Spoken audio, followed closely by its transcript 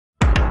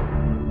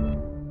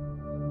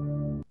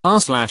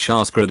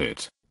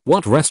r/AskReddit.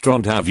 What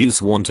restaurant have you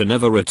sworn to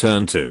never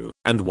return to,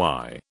 and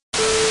why?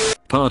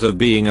 Part of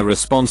being a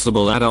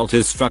responsible adult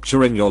is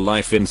structuring your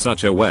life in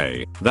such a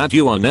way that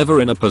you are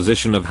never in a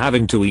position of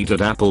having to eat at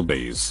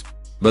Applebee's.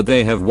 But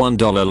they have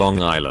 $1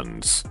 Long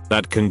Islands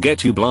that can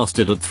get you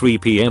blasted at 3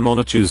 PM on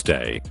a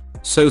Tuesday.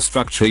 So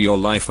structure your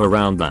life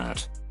around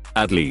that.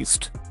 At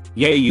least.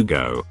 Yeah, you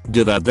go,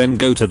 do that, then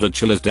go to the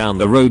Chili's down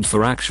the road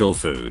for actual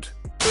food.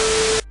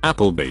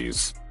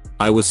 Applebee's.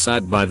 I was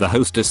sat by the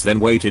hostess,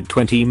 then waited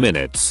 20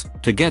 minutes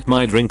to get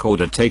my drink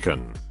order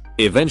taken.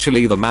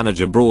 Eventually the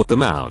manager brought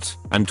them out,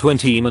 and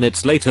 20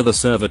 minutes later the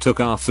server took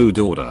our food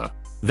order.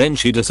 Then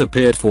she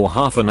disappeared for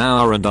half an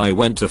hour and I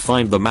went to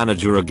find the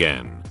manager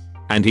again.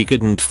 And he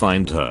couldn't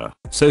find her,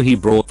 so he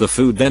brought the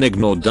food, then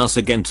ignored us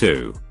again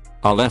too.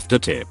 I left a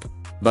tip.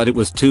 But it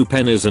was 2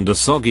 pennies and a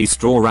soggy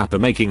straw wrapper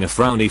making a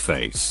frowny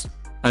face.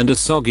 And a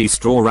soggy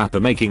straw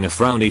wrapper making a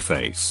frowny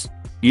face.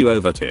 You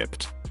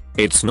overtipped.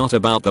 It's not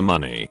about the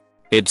money.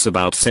 It's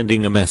about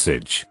sending a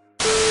message.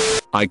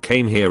 I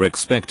came here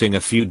expecting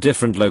a few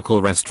different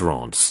local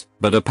restaurants,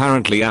 but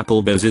apparently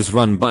Applebee's is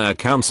run by a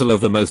council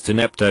of the most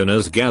inept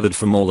owners gathered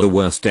from all the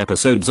worst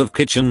episodes of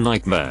Kitchen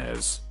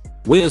Nightmares.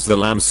 Where's the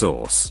lamb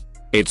sauce?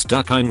 It's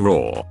duckine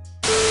raw.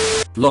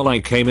 Lol, I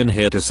came in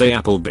here to say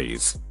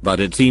Applebee's, but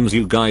it seems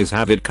you guys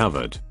have it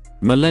covered.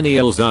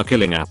 Millennials are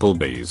killing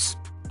Applebee's.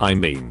 I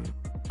mean,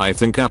 I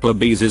think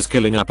Applebee's is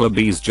killing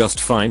Applebee's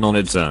just fine on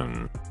its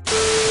own.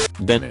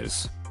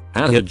 Dennis.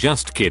 Haha,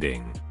 just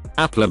kidding.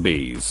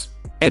 Applebee's.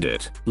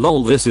 Edit.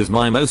 Lol, this is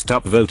my most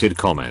upvoted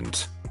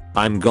comment.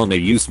 I'm gonna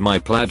use my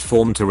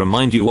platform to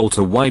remind you all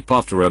to wipe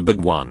after a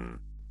big one.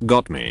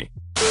 Got me.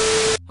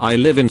 I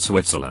live in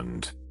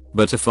Switzerland.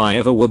 But if I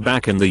ever were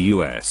back in the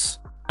US,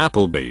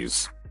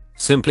 Applebee's.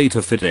 Simply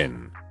to fit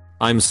in.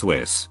 I'm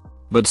Swiss,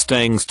 but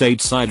staying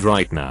stateside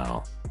right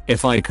now.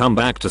 If I come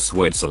back to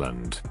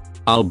Switzerland,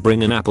 I'll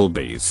bring an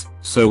Applebee's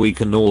so we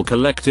can all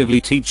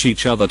collectively teach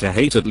each other to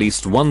hate at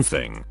least one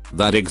thing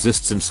that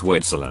exists in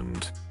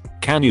Switzerland.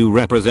 Can you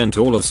represent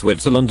all of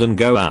Switzerland and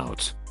go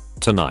out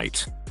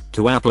tonight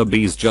to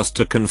Applebee's just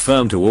to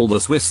confirm to all the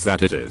Swiss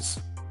that it is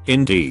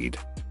indeed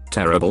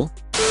terrible?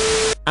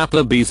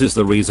 Applebee's is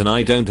the reason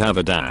I don't have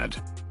a dad.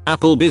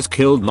 Applebee's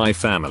killed my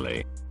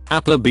family.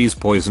 Applebee's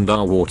poisoned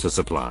our water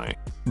supply,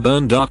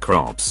 burned our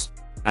crops,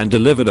 and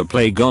delivered a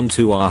plague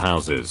onto our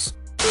houses.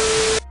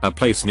 A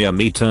place near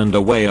me turned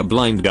away a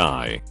blind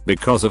guy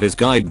because of his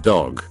guide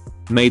dog.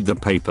 Made the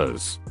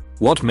papers.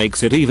 What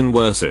makes it even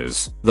worse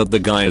is that the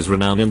guy is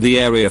renowned in the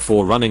area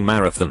for running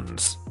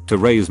marathons to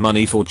raise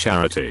money for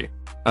charity.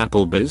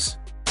 Applebee's?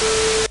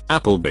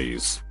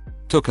 Applebee's.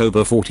 Took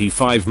over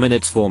 45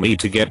 minutes for me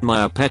to get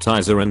my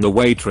appetizer and the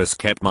waitress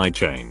kept my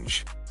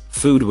change.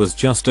 Food was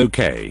just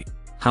okay.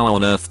 How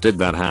on earth did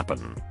that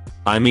happen?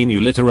 I mean,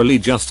 you literally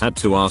just had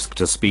to ask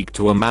to speak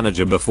to a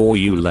manager before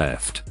you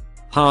left.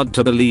 Hard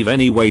to believe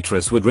any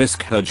waitress would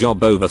risk her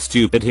job over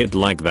stupid hit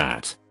like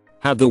that.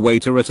 Had the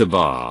waiter at a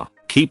bar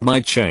keep my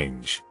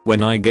change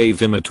when I gave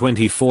him a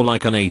 24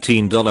 like an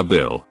 $18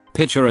 bill,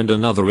 pitcher and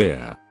another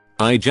ear.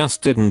 I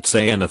just didn't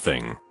say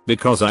anything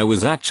because I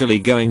was actually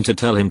going to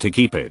tell him to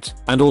keep it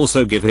and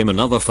also give him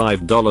another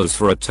 $5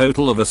 for a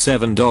total of a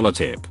 $7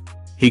 tip.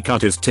 He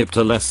cut his tip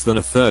to less than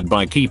a third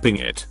by keeping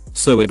it,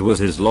 so it was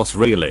his loss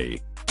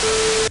really.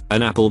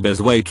 An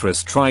Applebee's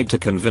waitress tried to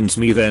convince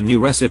me their new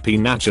recipe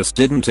nachos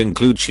didn't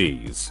include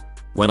cheese.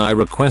 When I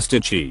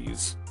requested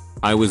cheese,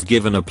 I was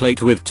given a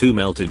plate with 2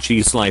 melted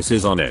cheese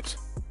slices on it.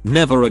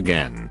 Never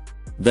again.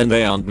 Then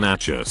they aren't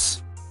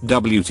nachos.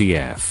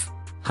 WTF.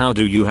 How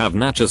do you have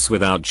nachos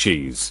without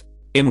cheese?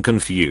 I'm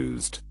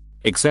confused.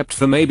 Except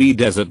for maybe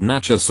desert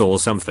nachos or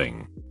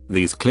something.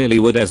 These clearly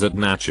were desert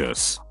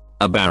nachos.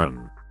 A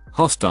barren,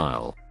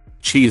 hostile,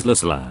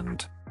 cheeseless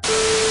land.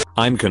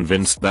 I'm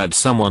convinced that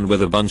someone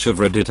with a bunch of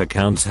Reddit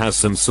accounts has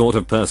some sort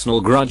of personal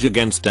grudge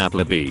against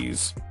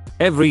Applebee's.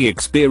 Every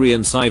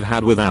experience I've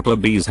had with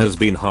Applebee's has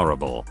been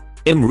horrible.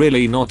 I'm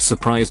really not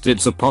surprised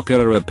it's a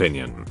popular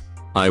opinion.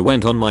 I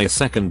went on my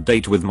second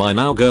date with my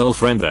now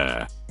girlfriend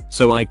there,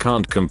 so I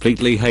can't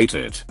completely hate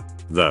it.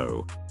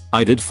 Though,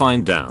 I did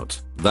find out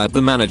that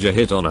the manager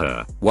hit on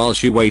her while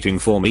she waiting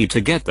for me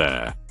to get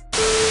there.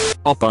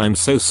 Op, I'm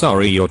so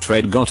sorry your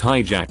thread got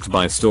hijacked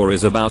by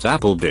stories about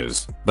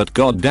Applebee's, but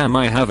goddamn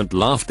I haven't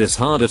laughed this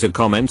hard at a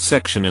comment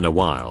section in a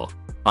while.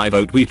 I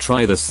vote we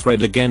try this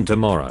thread again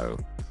tomorrow.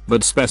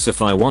 But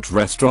specify what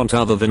restaurant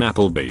other than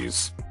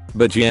Applebee's.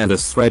 But yeah,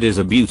 this thread is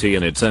a beauty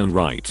in its own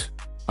right.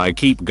 I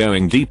keep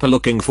going deeper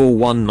looking for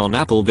one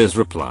non-Applebee's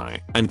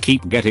reply and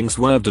keep getting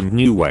swerved in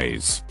new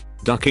ways.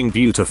 Ducking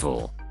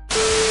beautiful.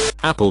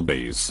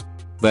 Applebee's.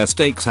 Their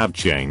steaks have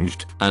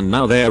changed and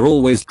now they're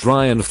always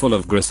dry and full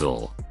of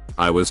gristle.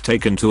 I was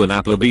taken to an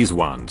Applebee's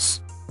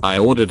once. I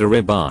ordered a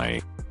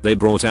ribeye. They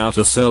brought out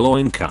a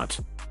sirloin cut.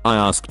 I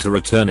asked to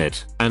return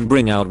it and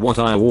bring out what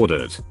I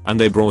ordered, and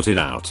they brought it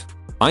out.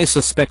 I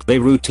suspect they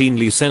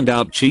routinely send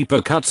out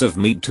cheaper cuts of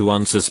meat to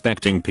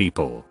unsuspecting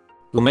people.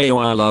 The mayo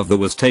I love that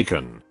was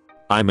taken.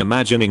 I'm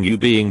imagining you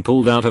being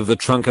pulled out of the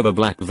trunk of a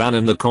black van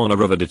in the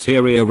corner of a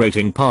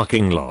deteriorating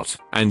parking lot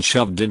and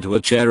shoved into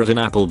a chair at an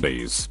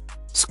Applebee's,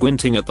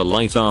 squinting at the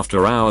light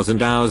after hours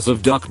and hours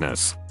of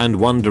darkness and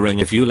wondering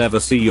if you'll ever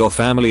see your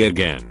family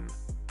again,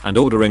 and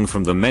ordering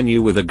from the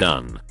menu with a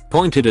gun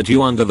pointed at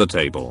you under the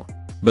table.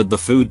 But the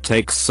food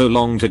takes so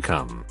long to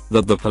come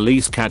that the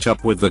police catch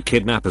up with the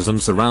kidnappers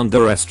and surround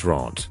the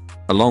restaurant,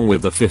 along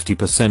with the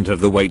 50% of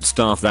the wait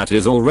staff that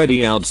is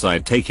already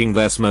outside taking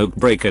their smoke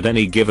break at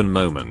any given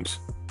moment.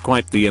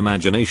 Quite the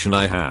imagination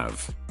I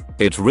have.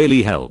 It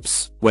really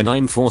helps when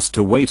I'm forced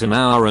to wait an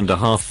hour and a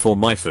half for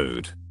my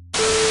food.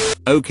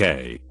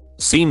 Okay.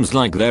 Seems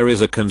like there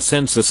is a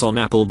consensus on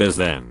Applebee's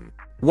then.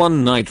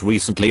 One night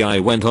recently I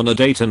went on a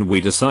date and we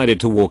decided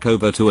to walk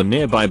over to a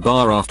nearby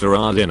bar after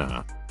our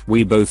dinner.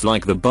 We both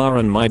like the bar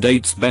and my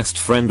date's best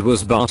friend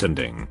was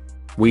bartending.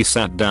 We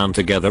sat down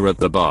together at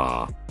the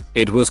bar.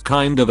 It was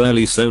kind of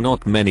early so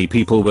not many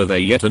people were there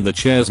yet and the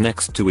chairs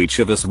next to each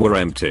of us were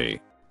empty.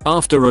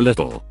 After a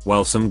little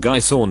while some guy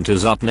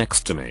saunters up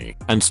next to me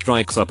and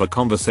strikes up a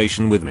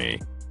conversation with me.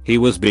 He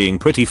was being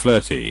pretty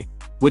flirty,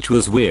 which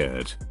was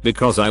weird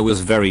because I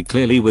was very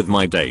clearly with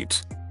my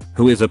date,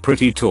 who is a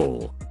pretty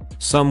tall,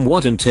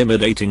 somewhat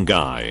intimidating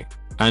guy,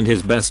 and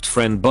his best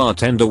friend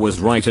bartender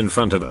was right in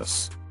front of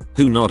us,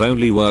 who not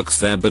only works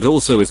there but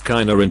also is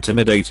kinda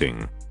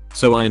intimidating.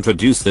 So I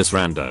introduced this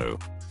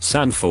rando,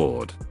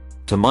 Sanford,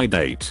 to my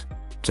date.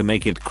 To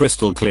make it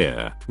crystal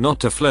clear, not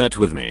to flirt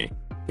with me.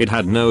 It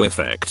had no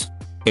effect.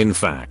 In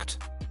fact,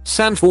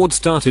 Sanford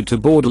started to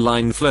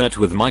borderline flirt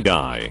with my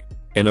guy.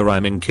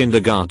 I'm in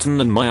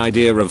kindergarten and my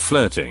idea of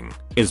flirting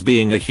is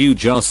being a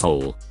huge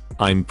asshole.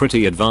 I'm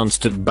pretty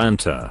advanced at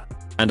banter,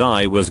 and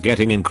I was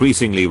getting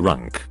increasingly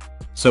runk.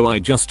 So I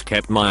just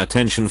kept my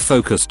attention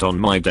focused on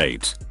my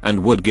date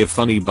and would give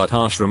funny but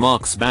harsh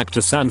remarks back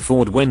to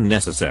Sanford when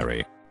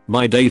necessary.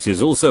 My date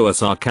is also a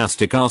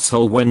sarcastic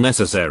asshole when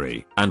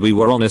necessary, and we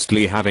were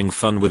honestly having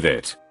fun with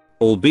it.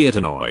 Albeit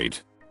annoyed.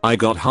 I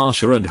got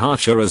harsher and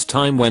harsher as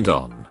time went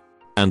on.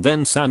 And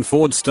then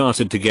Sanford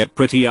started to get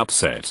pretty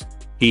upset.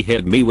 He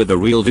hit me with a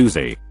real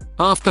doozy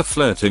after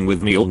flirting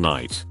with me all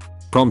night,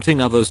 prompting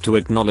others to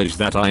acknowledge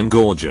that I'm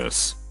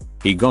gorgeous.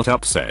 He got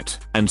upset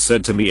and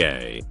said to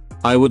me,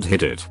 I would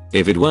hit it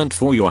if it weren't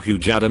for your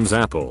huge Adam's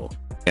apple.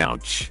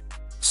 Ouch.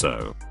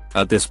 So,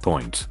 at this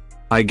point,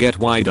 I get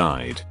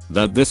wide-eyed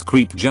that this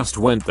creep just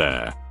went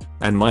there.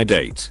 And my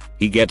date,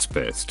 he gets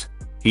pissed.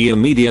 He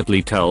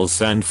immediately tells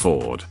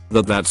Sanford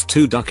that that's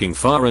too ducking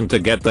far and to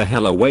get the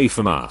hell away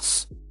from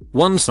us.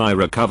 Once I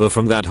recover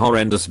from that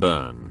horrendous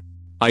burn,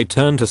 I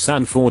turn to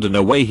Sanford in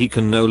a way he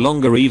can no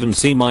longer even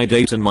see my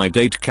date and my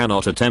date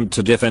cannot attempt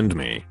to defend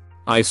me.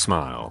 I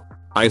smile.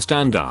 I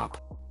stand up.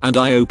 And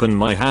I open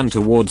my hand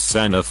towards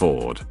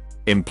Sanford,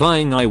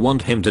 implying I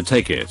want him to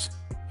take it.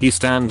 He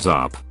stands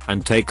up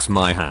and takes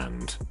my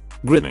hand,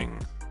 grinning,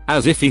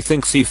 as if he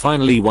thinks he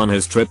finally won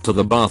his trip to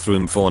the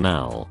bathroom for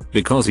now,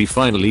 because he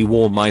finally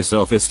wore my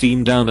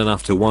self-esteem down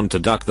enough to want to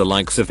duck the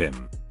likes of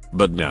him.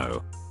 But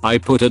no. I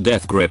put a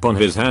death grip on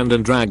his hand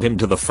and dragged him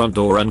to the front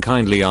door and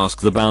kindly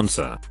asked the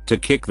bouncer to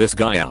kick this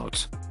guy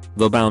out.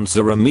 The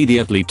bouncer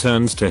immediately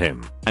turns to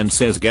him and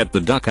says, "Get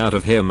the duck out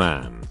of here,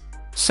 man."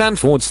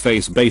 Sanford's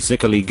face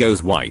basically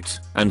goes white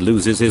and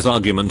loses his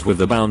argument with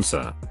the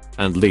bouncer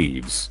and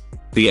leaves.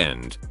 The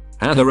end.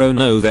 Oh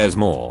no, there's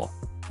more.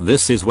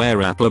 This is where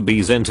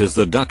Applebee's enters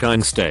the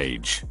duck-eyeing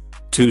stage.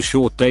 2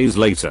 short days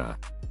later,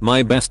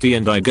 my bestie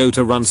and I go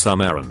to run some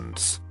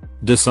errands.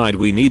 Decide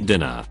we need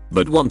dinner,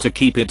 but want to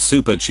keep it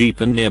super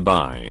cheap and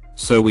nearby,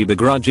 so we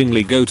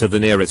begrudgingly go to the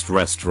nearest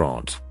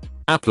restaurant,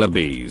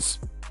 Applebee's.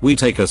 We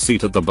take a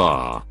seat at the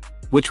bar,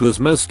 which was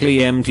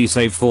mostly empty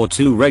save for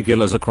 2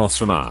 regulars across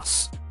from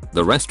us.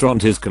 The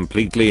restaurant is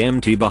completely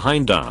empty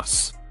behind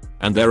us,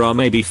 and there are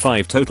maybe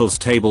 5 total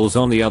tables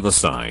on the other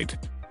side.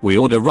 We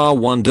order our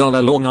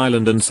 $1 Long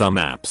Island and some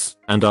apps,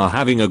 and are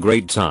having a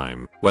great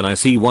time when I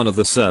see one of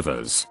the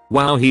servers.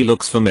 Wow, he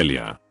looks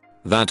familiar.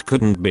 That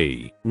couldn't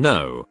be.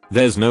 No,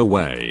 there's no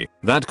way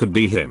that could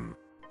be him.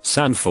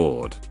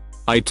 Sanford.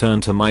 I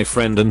turn to my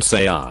friend and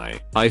say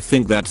I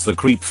think that's the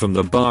creep from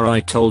the bar I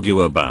told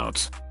you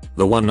about.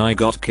 The one I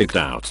got kicked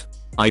out.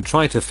 I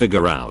try to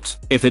figure out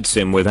if it's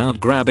him without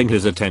grabbing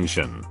his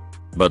attention,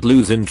 but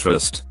lose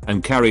interest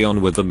and carry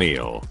on with the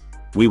meal.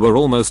 We were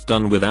almost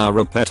done with our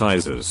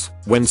appetizers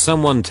when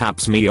someone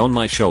taps me on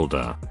my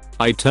shoulder.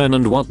 I turn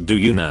and what do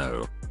you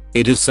know?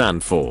 It is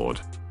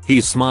Sanford.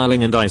 He's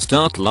smiling and I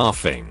start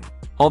laughing.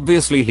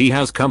 Obviously he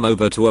has come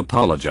over to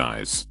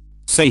apologize,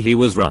 say he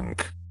was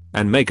drunk,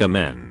 and make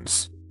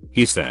amends.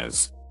 He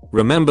says,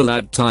 "Remember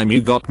that time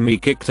you got me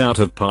kicked out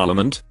of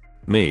Parliament?"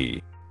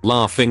 Me.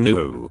 Laughing,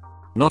 no.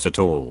 Not at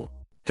all.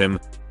 Him.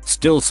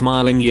 Still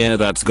smiling, yeah,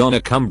 that's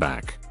gonna come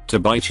back to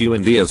bite you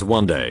in the ears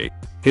one day.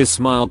 His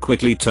smile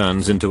quickly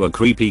turns into a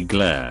creepy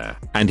glare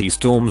and he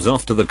storms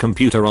off to the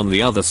computer on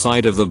the other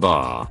side of the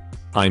bar.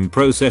 I'm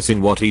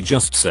processing what he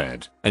just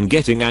said and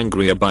getting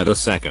angrier by the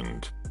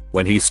second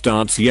when he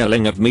starts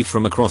yelling at me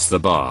from across the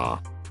bar.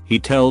 He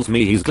tells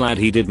me he's glad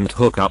he didn't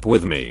hook up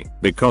with me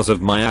because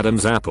of my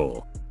Adam's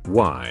apple.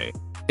 Why?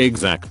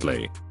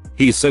 Exactly.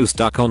 He's so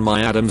stuck on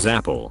my Adam's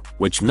apple,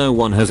 which no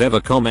one has ever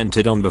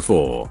commented on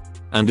before,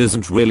 and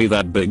isn't really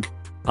that big?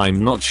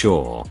 I'm not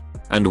sure.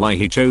 And why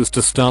he chose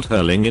to start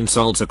hurling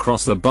insults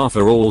across the bar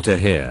for all to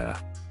hear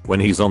when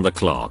he's on the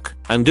clock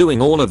and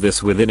doing all of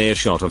this within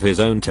earshot of his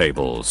own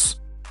tables.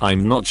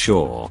 I'm not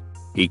sure.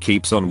 He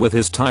keeps on with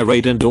his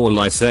tirade and all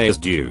I say is,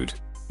 dude,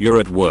 you're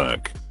at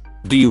work.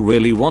 Do you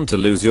really want to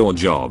lose your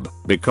job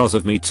because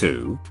of me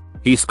too?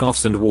 He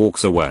scoffs and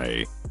walks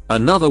away.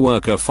 Another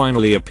worker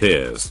finally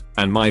appears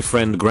and my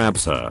friend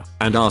grabs her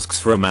and asks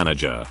for a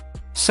manager.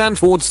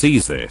 Sanford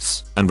sees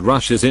this and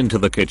rushes into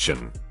the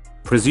kitchen,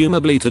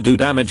 presumably to do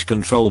damage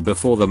control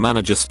before the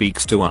manager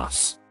speaks to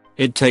us.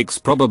 It takes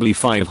probably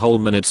 5 whole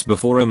minutes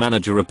before a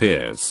manager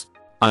appears.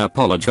 I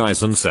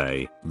apologize and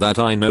say that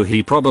I know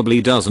he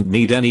probably doesn't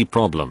need any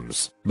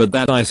problems, but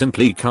that I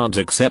simply can't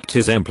accept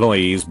his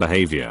employee's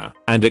behavior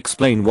and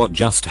explain what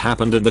just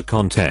happened in the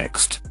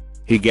context.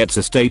 He gets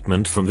a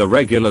statement from the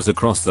regulars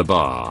across the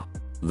bar.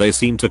 They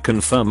seem to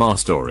confirm our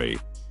story.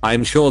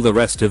 I'm sure the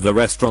rest of the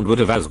restaurant would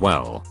have as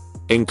well,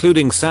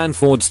 including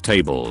Sanford's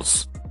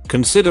tables,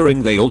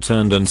 considering they all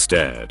turned and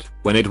stared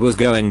when it was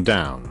going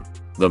down.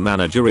 The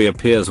manager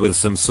reappears with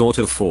some sort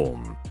of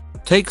form,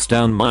 takes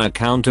down my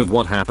account of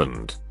what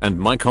happened and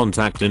my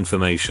contact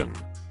information.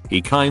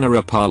 He kinda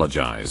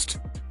apologized,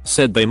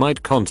 said they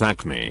might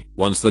contact me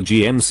once the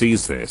GM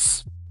sees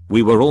this.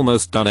 We were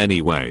almost done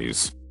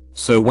anyways.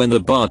 So when the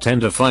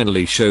bartender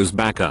finally shows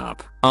back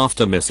up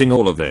after missing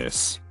all of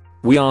this,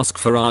 we ask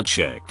for our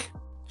check.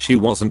 She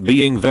wasn't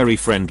being very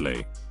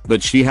friendly,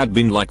 but she had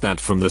been like that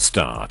from the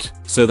start,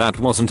 so that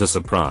wasn't a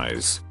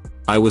surprise.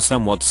 I was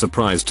somewhat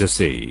surprised to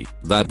see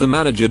that the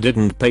manager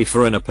didn't pay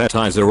for an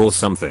appetizer or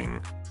something,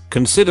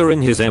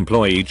 considering his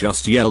employee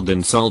just yelled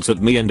insults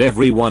at me and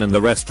everyone in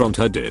the restaurant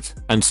heard it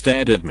and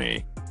stared at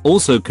me.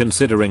 Also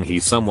considering he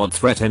somewhat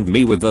threatened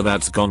me with the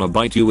 "that's gonna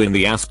bite you in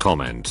the ass"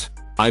 comment.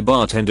 I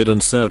bartended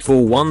and served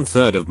for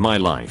 1/3 of my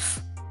life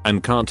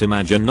and can't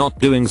imagine not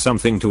doing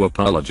something to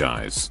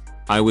apologize.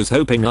 I was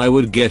hoping I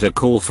would get a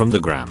call from the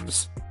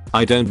Grams.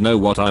 I don't know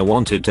what I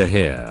wanted to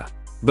hear,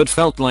 but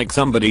felt like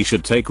somebody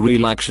should take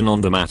real action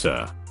on the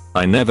matter.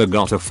 I never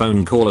got a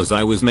phone call as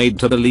I was made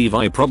to believe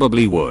I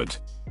probably would.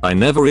 I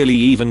never really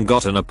even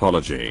got an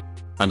apology.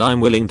 And I'm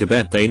willing to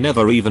bet they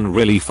never even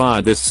really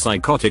fired this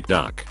psychotic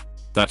duck.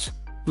 That,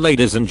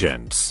 ladies and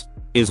gents,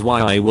 is why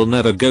I will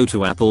never go to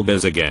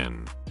Applebee's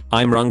again.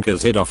 I'm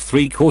Runker's hit off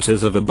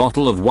 3/4 of a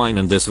bottle of wine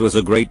and this was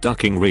a great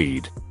ducking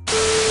read.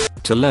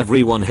 Till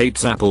everyone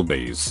hates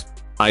Applebee's.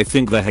 I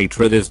think the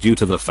hatred is due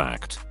to the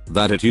fact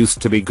that it used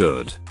to be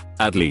good.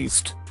 At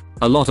least,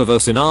 a lot of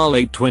us in our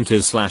late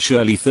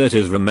 20s/early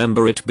 30s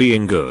remember it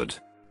being good.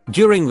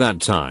 During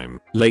that time,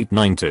 late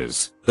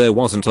 90s, there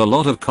wasn't a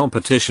lot of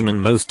competition and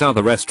most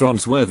other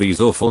restaurants were these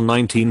awful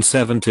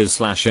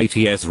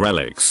 1970s/80s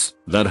relics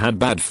that had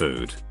bad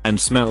food and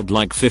smelled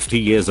like 50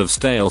 years of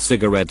stale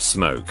cigarette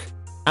smoke.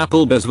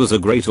 Applebee's was a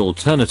great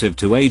alternative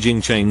to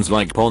aging chains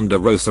like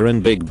Ponderosa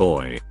and Big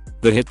Boy.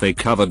 The hit they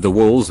covered the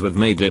walls with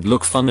made it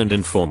look fun and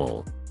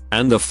informal.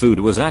 And the food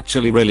was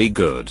actually really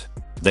good.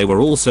 They were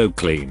also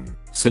clean,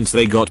 since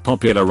they got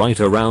popular right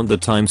around the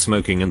time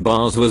smoking in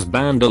bars was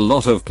banned a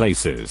lot of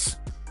places.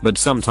 But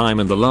sometime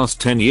in the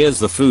last 10 years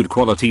the food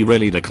quality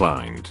really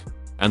declined.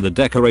 And the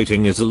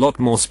decorating is a lot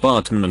more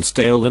Spartan and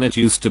stale than it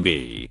used to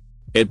be.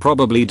 It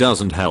probably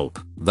doesn't help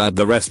that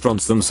the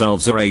restaurants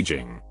themselves are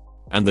aging.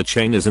 And the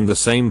chain is in the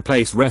same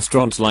place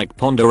restaurants like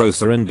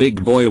Ponderosa and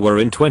Big Boy were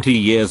in 20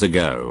 years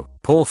ago.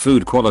 Poor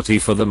food quality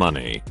for the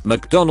money.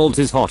 McDonald's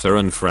is hotter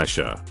and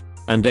fresher.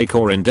 And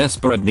decor in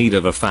desperate need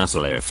of a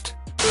facelift.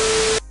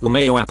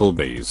 LMAO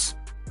Applebee's.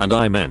 And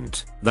I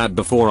meant that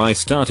before I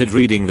started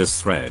reading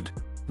this thread.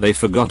 They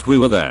forgot we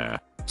were there.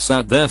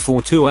 Sat there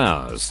for 2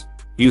 hours.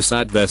 You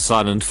sat there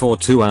silent for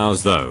 2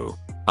 hours though.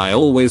 I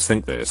always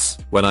think this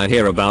when I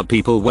hear about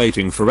people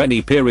waiting for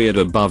any period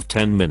above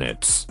 10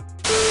 minutes.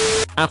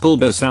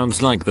 Applebee's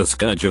sounds like the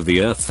scourge of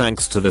the earth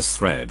thanks to this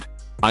thread.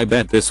 I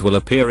bet this will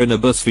appear in a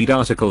BuzzFeed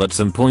article at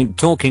some point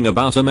talking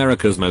about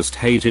America's most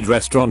hated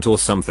restaurant or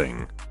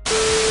something.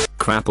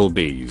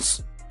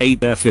 Crapplebee's.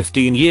 Ate there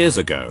 15 years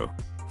ago.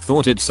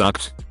 Thought it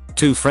sucked.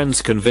 2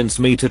 friends convinced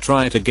me to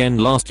try it again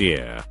last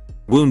year.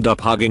 Wound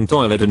up hugging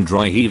toilet and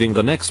dry heaving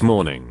the next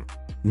morning.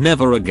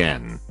 Never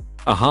again.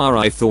 Aha,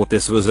 I thought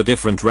this was a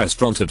different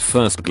restaurant at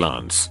first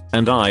glance,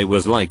 and I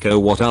was like, oh,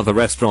 what other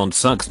restaurant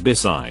sucks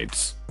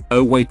besides?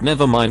 Oh wait,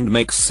 never mind,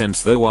 makes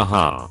sense though,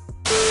 aha.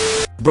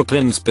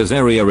 Brooklyn's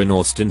Pizzeria in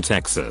Austin,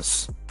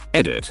 Texas.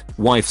 Edit,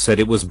 wife said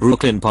it was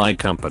Brooklyn Pie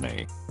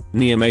Company.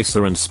 Near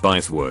Mesa and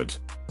Spicewood.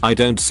 I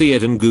don't see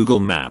it in Google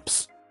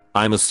Maps.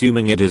 I'm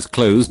assuming it is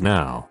closed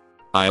now.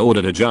 I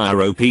ordered a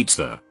gyro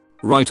pizza.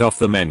 Right off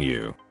the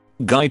menu.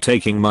 Guy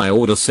taking my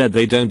order said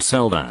they don't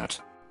sell that.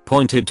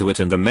 Pointed to it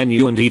in the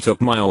menu and he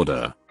took my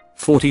order.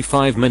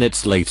 45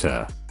 minutes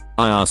later,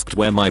 I asked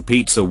where my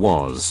pizza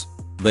was.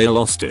 They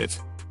lost it.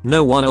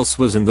 No one else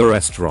was in the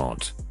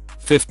restaurant.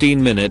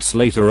 15 minutes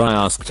later I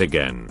asked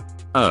again.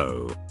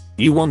 Oh.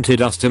 You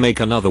wanted us to make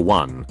another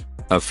one?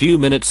 A few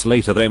minutes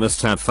later they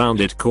must have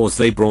found it cause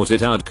they brought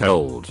it out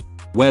cold.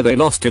 Where they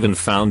lost it and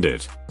found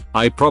it,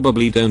 I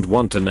probably don't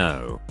want to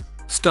know.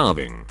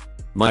 Starving.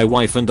 My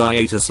wife and I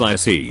ate a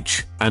slice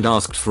each and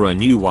asked for a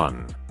new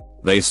one.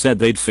 They said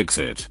they'd fix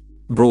it.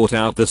 Brought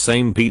out the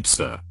same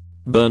pizza.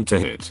 Burnt to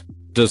hit.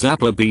 Does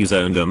Applebee's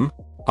own them?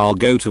 I'll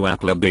go to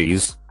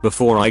Applebee's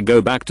before I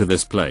go back to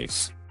this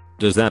place.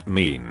 Does that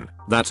mean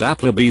that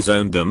Applebee's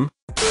owned them?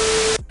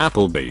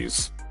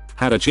 Applebee's.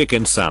 Had a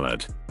chicken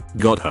salad.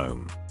 Got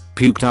home.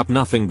 Puked up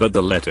nothing but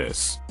the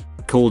lettuce.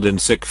 Called in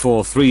sick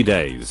for 3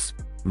 days.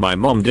 My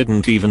mom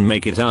didn't even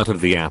make it out of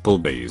the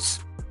Applebee's.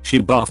 She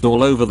barfed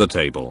all over the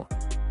table.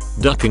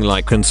 Ducking,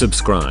 like and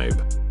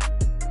subscribe.